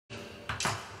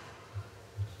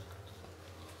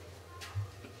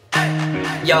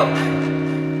Yo.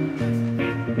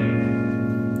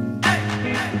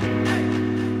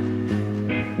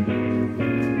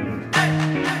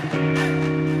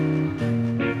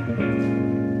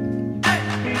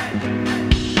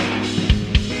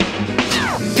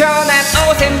 편한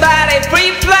옷엔 발에 free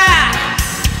fly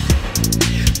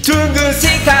둥근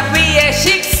식탁 위에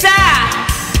식사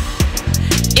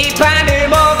이 판을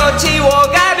먹어 치워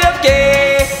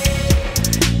가볍게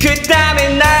그 다음에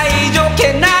나이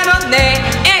좋게 나눴네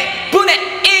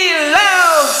 1분의 1로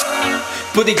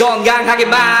부디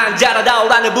건강하게만 자라다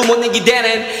오라는 부모님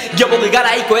기대는 여복을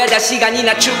갈아입고 여자 시간이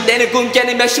낮춤되는 꿈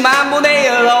깨는 몇십만 분의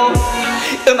 1로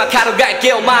음악하러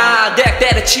갈게요 마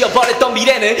대학대를 치워버렸던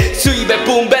미래는 수입의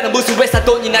붐배는 무슨 회사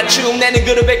돈이나 축내는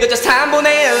그룹에 그저 3분의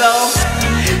 1로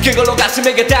그걸로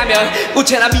가슴에 겠다면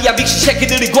우체나 미야 믹시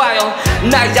새끼들이 과연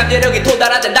나의 잠재력이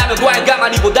도달하다면 과연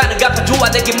가만히보다는 갚아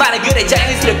좋아되기만 해 그래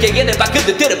자연스럽게 얘네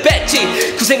바꾼들을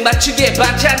뺐지 구색 맞추기에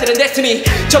반찬들은 됐으니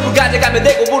전부 가져가면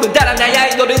되고 모른다란 나야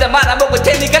이 노래 다 말아먹을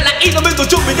테니까 나 이놈을 또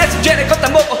준비됐으면 쟤네 걷다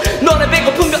먹어 너네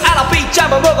배고픈 거 알아 비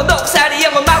잡아먹어 넉살이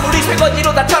영어 마무리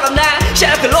설거지로 다 털어놔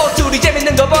샤크 로스 우리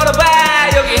재밌는 거 벌어봐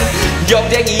여긴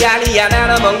경쟁이 아니야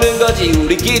나눠 먹는 거지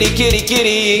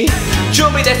우리끼리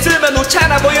준비됐으면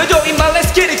웃잖아 보여줘 임마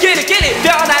let's get it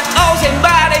변한 옷엔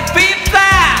발에 삐빠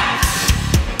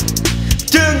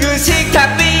둥근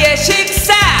식탁 위에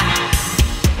식사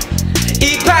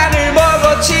이 판을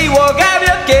먹어 치워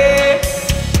가볍게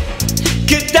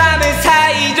그 다음에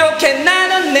사이좋게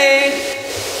나눴네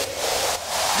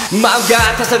마음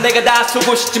같아서 내가 다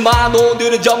쓰고 싶지만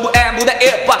오늘은 전부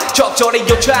M분의 1바 적절히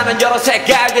요구하는 여러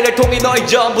색깔들을 통해 너희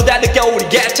전부 다 느껴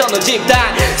우리겠죠 너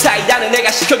집단 사이다는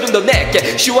내가 시켜준 너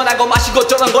내게 시원한 거 마시고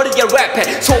쩌렁거리게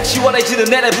랩해 속 시원해지는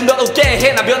내내 분노 웃게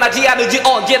해 나 변하지 않은지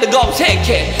언제든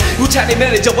검색해 우찬이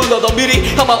매니저 불러도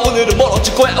미리 아마 오늘은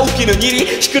멀어질 거야 웃기는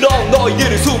일이 시끄러운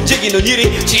너희들을 숨지기는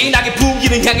일이 진하게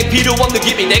풍기는 향이 필요 없는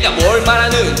기미 내가 뭘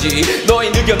말하는지 너희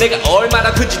느껴 내가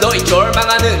얼마나 큰지 너희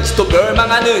절망하는지 또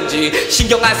멸망하는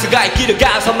신경 안 쓰가 길을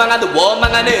가서 망하는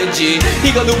원망하는지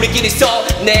이건 우리끼리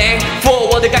써내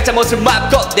포워드 각자 멋을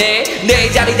맛껏내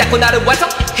내 자리 잡고 나를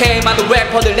완성해 많은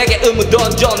래퍼들 내게 의문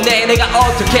던져내 내가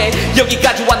어떻게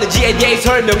여기까지 왔는지에 대해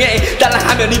설명해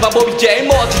따라하면 이 방법이 제일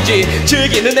멋지지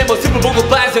즐기는 내 모습을 보고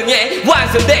반성해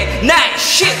완성된 나의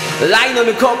shit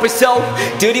라이노는 커플 속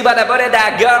들이받아버려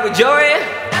girl joy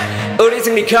우리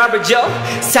승리 커플 줘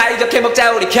사이좋게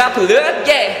먹자 우리 커플은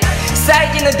yeah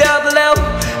사이즈는 더블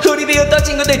O 우리 비웃던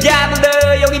친구들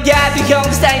야불러 여기 야두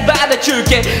형들 사인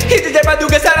받아줄게 히트 잘 봐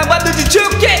누가 사랑받는지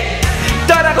줄게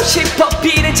떠나고 싶어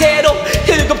피는 채로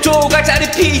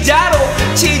 7조각짜리 피자로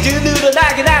치즈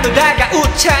늘어나게 나누다가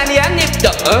우찬이 한 입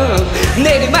더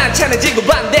내리 많잖아 지구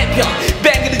반대편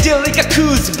뱅그를 들으니까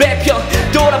쿠스 배편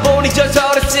돌아보니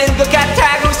전설을 쓴 것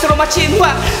같아 그리스로 마친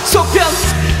화 속편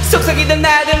속삭이던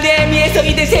나들 예미에서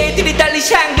이대 새들이 달리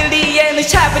샹들리에는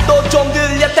샵에 또 좀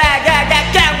들렸다가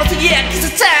가까운 곳에 예키서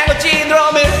상어진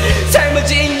드럼을 삶을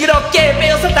징그럽게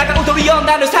빼어섰다가 우도리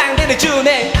연단을 상대를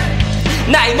주네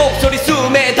나의 목소리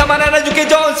숨에 다만 안아줄게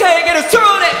전 세계를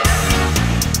수내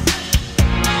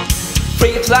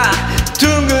Free fly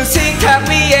둥근 식탁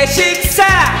위에 식사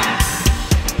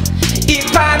이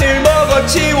판을 먹어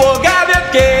치워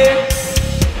가볍게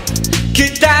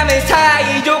그 다음에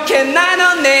사이좋게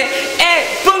나눴네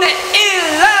 1분의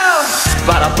 1로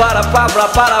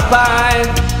빠라빠라빠라빠라빠이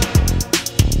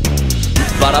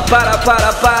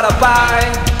빠라빠라빠라빠라빠이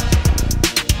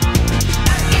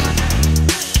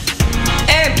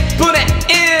N분의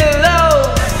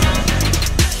 1로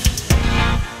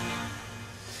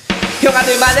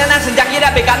형아들마다 나선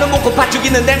장이라 배가 너무 고파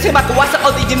죽이는 냄새 맡고 와서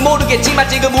어디진 모르겠지만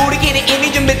지금 우리끼리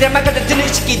이미 준비된 만큼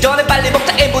드는 시기 전에 빨리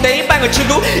먹자 N분의 1빵을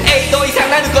주고 에이 더 이상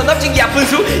나눌 건 없진 아픈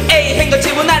수 에이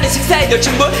행거치고 나는 식사에 더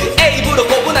충분 에이 입으로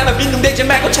고분하면 빈둥대지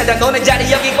말고 찾아 너네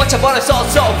자리 여기 꽂혀버렸어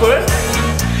소풀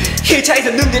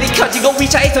 1차에선 눈들이 켜지고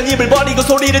 2차에선 입을 버리고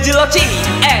소리를 질렀지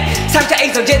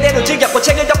 3차에선 제대로 즐겼고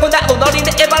책을 덮고 나도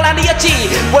너리는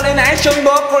에발란이었지 원래 난 쇼미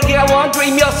먹거리가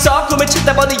원드림이었어 꿈을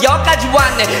찾다 보니 여기까지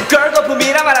왔네 걸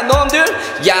거품이라 말한 놈들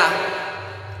야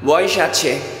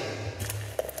원샷치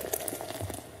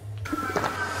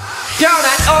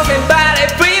편한 옷엔 발에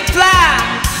free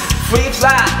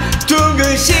fly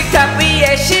둥근 식탁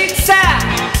위에 식사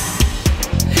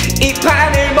이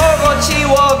판을 먹어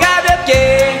치워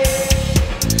가볍게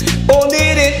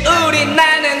오늘은 우리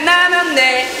나는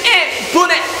나눴네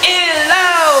 1분의 1로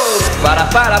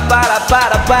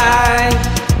빠라빠라빠라빠라빠이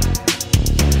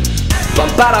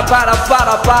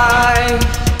빠라빠라빠라빠라빠이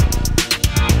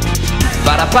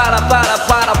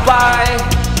빠라빠라빠라빠라빠이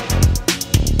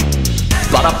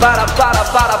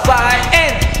빠라빠라빠라빠라빠이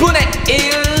N분의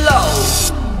 1로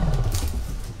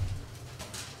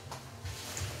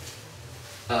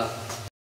자,